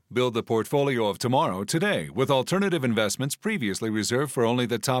Build the portfolio of tomorrow today with alternative investments previously reserved for only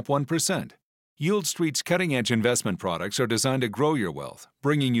the top 1%. Yield Street's cutting-edge investment products are designed to grow your wealth,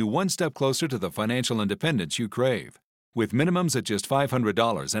 bringing you one step closer to the financial independence you crave. With minimums at just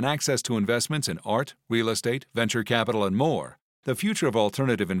 $500 and access to investments in art, real estate, venture capital, and more, the future of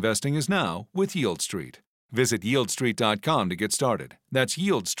alternative investing is now with Yield Street. Visit yieldstreet.com to get started. That's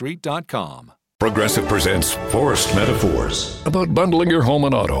yieldstreet.com. Progressive presents Forced Metaphors about bundling your home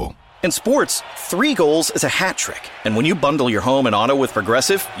and auto. In sports, 3 goals is a hat trick. And when you bundle your home and auto with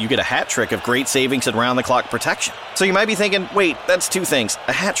Progressive, you get a hat trick of great savings and round-the-clock protection. So you might be thinking, wait, that's 2 things.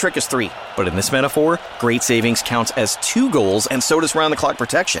 A hat trick is 3. But in this metaphor, great savings counts as 2 goals, and so does round-the-clock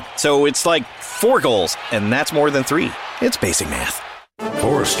protection. So it's like 4 goals, and that's more than 3. It's basic math.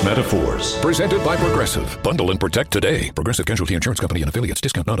 Forced Metaphors, presented by Progressive. Bundle and protect today. Progressive Casualty Insurance Company and affiliates.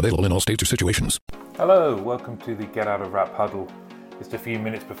 Discount not available in all states or situations. Hello, welcome to the Get Out of Rap Huddle. Just a few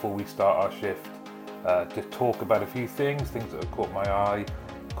minutes before we start our shift to talk about a few things that have caught my eye,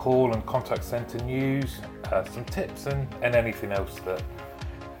 call and contact centre news, some tips and anything else that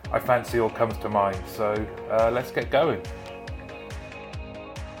I fancy or comes to mind. So let's get going.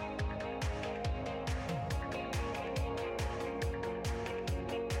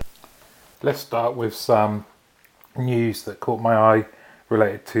 Let's start with some news that caught my eye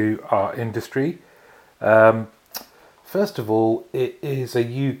related to our industry. First of all, it is a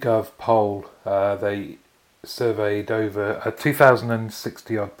YouGov poll. They surveyed over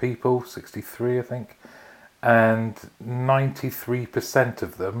 2,060 odd people, 63 I think, and 93%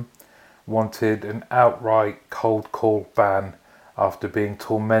 of them wanted an outright cold call ban after being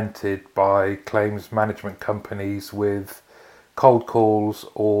tormented by claims management companies with cold calls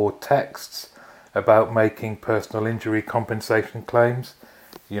or texts about making personal injury compensation claims.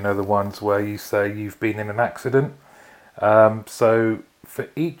 You know, the ones where you say you've been in an accident. So for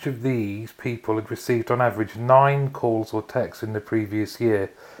each of these, people had received on average 9 calls or texts in the previous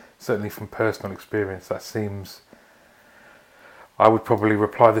year. Certainly from personal experience, that seems, I would probably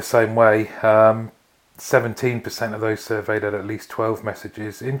reply the same way. 17% of those surveyed had at least 12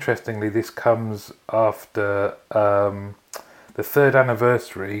 messages. Interestingly, this comes after the 3rd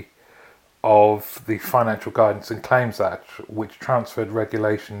anniversary of the Financial Guidance and Claims Act, which transferred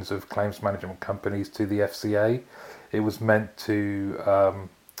regulations of claims management companies to the FCA. It was meant to,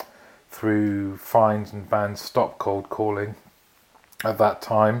 through fines and bans, stop cold calling at that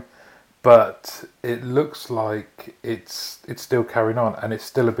time, but it looks like it's still carrying on, and it's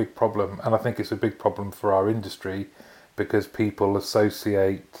still a big problem. And I think it's a big problem for our industry because people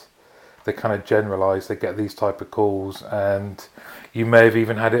associate, they kind of generalise, they get these type of calls, and you may have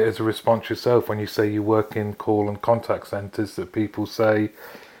even had it as a response yourself when you say you work in call and contact centres, that people say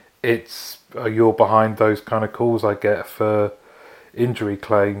it's you're behind those kind of calls I get for injury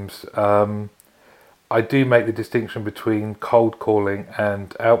claims. I do make the distinction between cold calling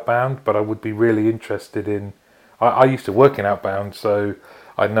and outbound, but I would be really interested in, I used to work in outbound, so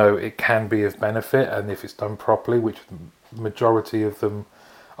I know it can be of benefit, and if it's done properly, which the majority of them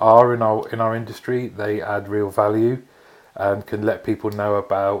are in our industry, they add real value and can let people know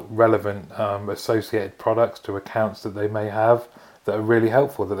about relevant associated products to accounts that they may have that are really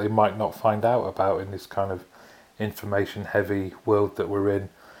helpful, that they might not find out about in this kind of information heavy world that we're in.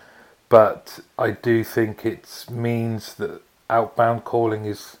 But I do think it means that outbound calling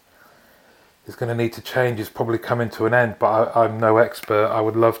is going to need to change. It's probably coming to an end, but I'm no expert. I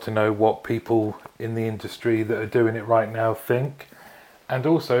would love to know what people in the industry that are doing it right now think. And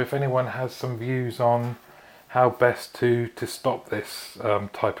also, if anyone has some views on how best to stop this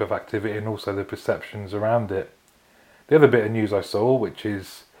type of activity, and also the perceptions around it. The other bit of news I saw, which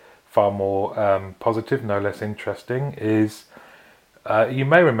is far more positive, no less interesting, is you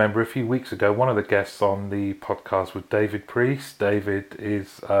may remember a few weeks ago, one of the guests on the podcast was David Priest. David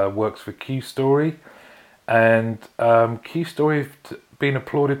works for QStory, and QStory have been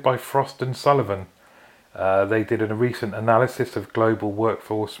applauded by Frost & Sullivan. They did a recent analysis of global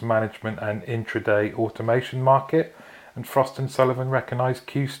workforce management and intraday automation market, and Frost & Sullivan recognised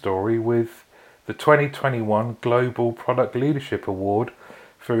QStory with the 2021 Global Product Leadership Award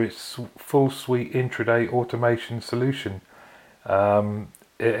for its full suite intraday automation solution.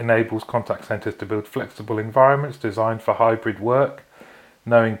 It enables contact centres to build flexible environments designed for hybrid work.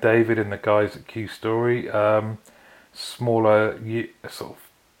 Knowing David and the guys at QStory, smaller sort of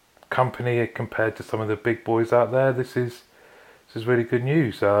company compared to some of the big boys out there, this is really good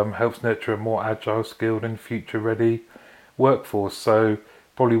news. Helps nurture a more agile, skilled and future ready workforce. So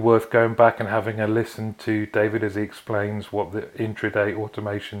probably worth going back and having a listen to David as he explains what the intraday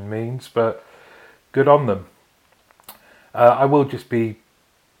automation means, but good on them. I will just be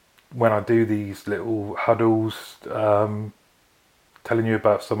when I do these little huddles, telling you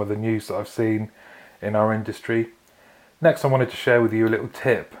about some of the news that I've seen in our industry. Next, I wanted to share with you a little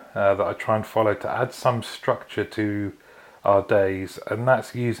tip that I try and follow to add some structure to our days, and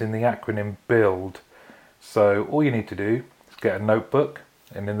that's using the acronym BUILD. So all you need to do is get a notebook,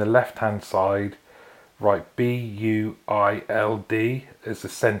 and in the left hand side write BUILD as the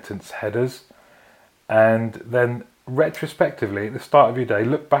sentence headers, and then retrospectively at the start of your day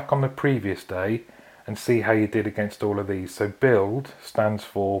look back on the previous day and see how you did against all of these. So BUILD stands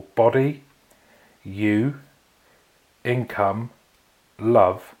for body, you, income,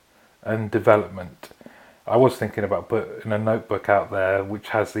 love and development. I was thinking about putting a notebook out there which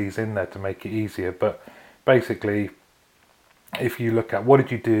has these in there to make it easier, but basically if you look at what did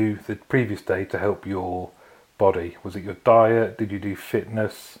you do the previous day to help your body, was it your diet, did you do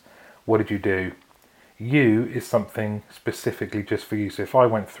fitness, what did you do? You is something specifically just for you. So if I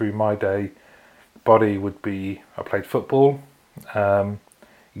went through my day, body would be I played football,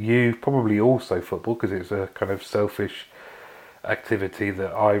 you probably also football because it's a kind of selfish activity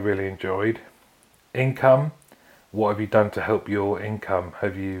that I really enjoyed. Income, what have you done to help your income?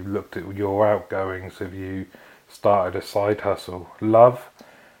 Have you looked at your outgoings? Have you started a side hustle? Love,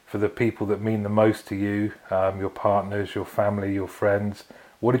 for the people that mean the most to you, your partners, your family, your friends.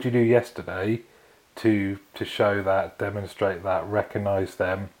 What did you do yesterday to show that, demonstrate that, recognize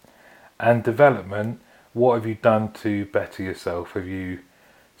them? And development, what have you done to better yourself?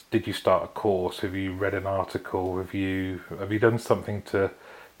 Did you start a course? Have you read an article? Have you done something to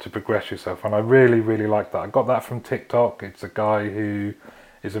progress yourself? And I really, really like that. I got that from TikTok. It's a guy who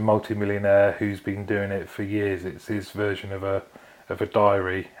is a multi-millionaire who's been doing it for years. It's his version of a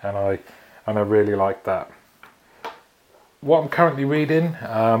diary, and I really like that. What I'm currently reading,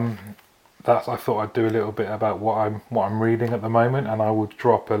 I thought I'd do a little bit about what I'm reading at the moment, and I will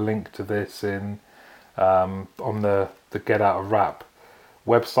drop a link to this in on the Get Out of Rap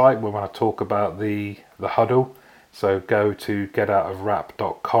website when I talk about the huddle. So go to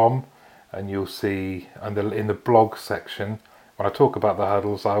getoutofrap.com and you'll see in the blog section when I talk about the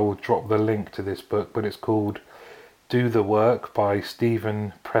huddles I will drop the link to this book, but it's called Do the Work by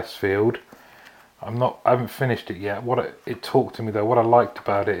Steven Pressfield. I haven't finished it yet. It talked to me though. What I liked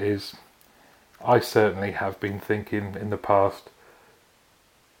about it is I certainly have been thinking in the past,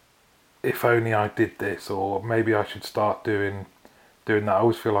 if only I did this, or maybe I should start doing that. I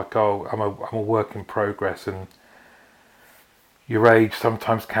always feel like I'm a work in progress, and your age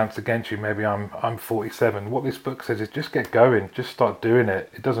sometimes counts against you. Maybe I'm 47. What this book says is just get going, just start doing it.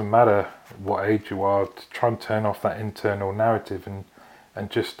 It doesn't matter what age you are, to try and turn off that internal narrative and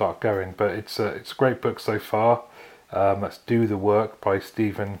just start going. But it's a great book so far. That's Do the Work by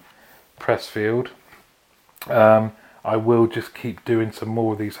Steven Pressfield. I will just keep doing some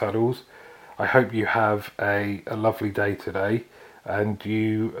more of these huddles. I hope you have a lovely day today and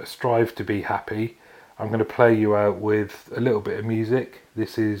you strive to be happy. I'm going to play you out with a little bit of music.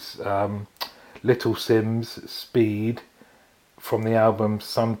 This is Little Simz, Speed, from the album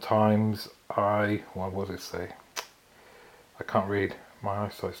Sometimes what does it say? I can't read, my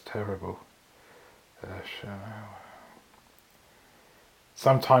eyesight's terrible.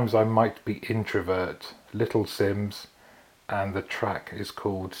 Sometimes I Might Be Introvert, Little Simz, and the track is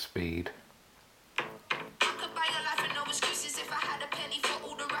called Speed.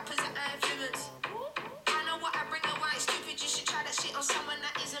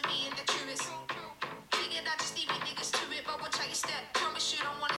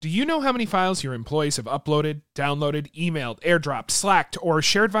 Do you know how many files your employees have uploaded, downloaded, emailed, airdropped, slacked, or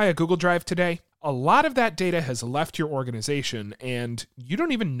shared via Google Drive today? A lot of that data has left your organization, and you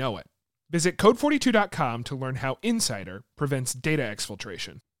don't even know it. Visit Code42.com to learn how Insider prevents data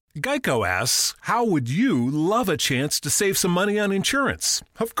exfiltration. Geico asks, how would you love a chance to save some money on insurance?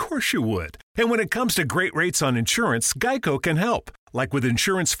 Of course you would. And when it comes to great rates on insurance, Geico can help. Like with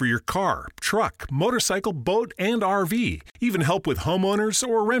insurance for your car, truck, motorcycle, boat, and RV. Even help with homeowners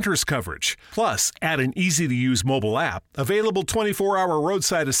or renters coverage. Plus, add an easy-to-use mobile app, available 24-hour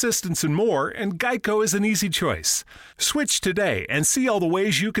roadside assistance and more, and Geico is an easy choice. Switch today and see all the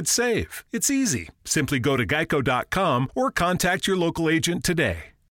ways you could save. It's easy. Simply go to geico.com or contact your local agent today.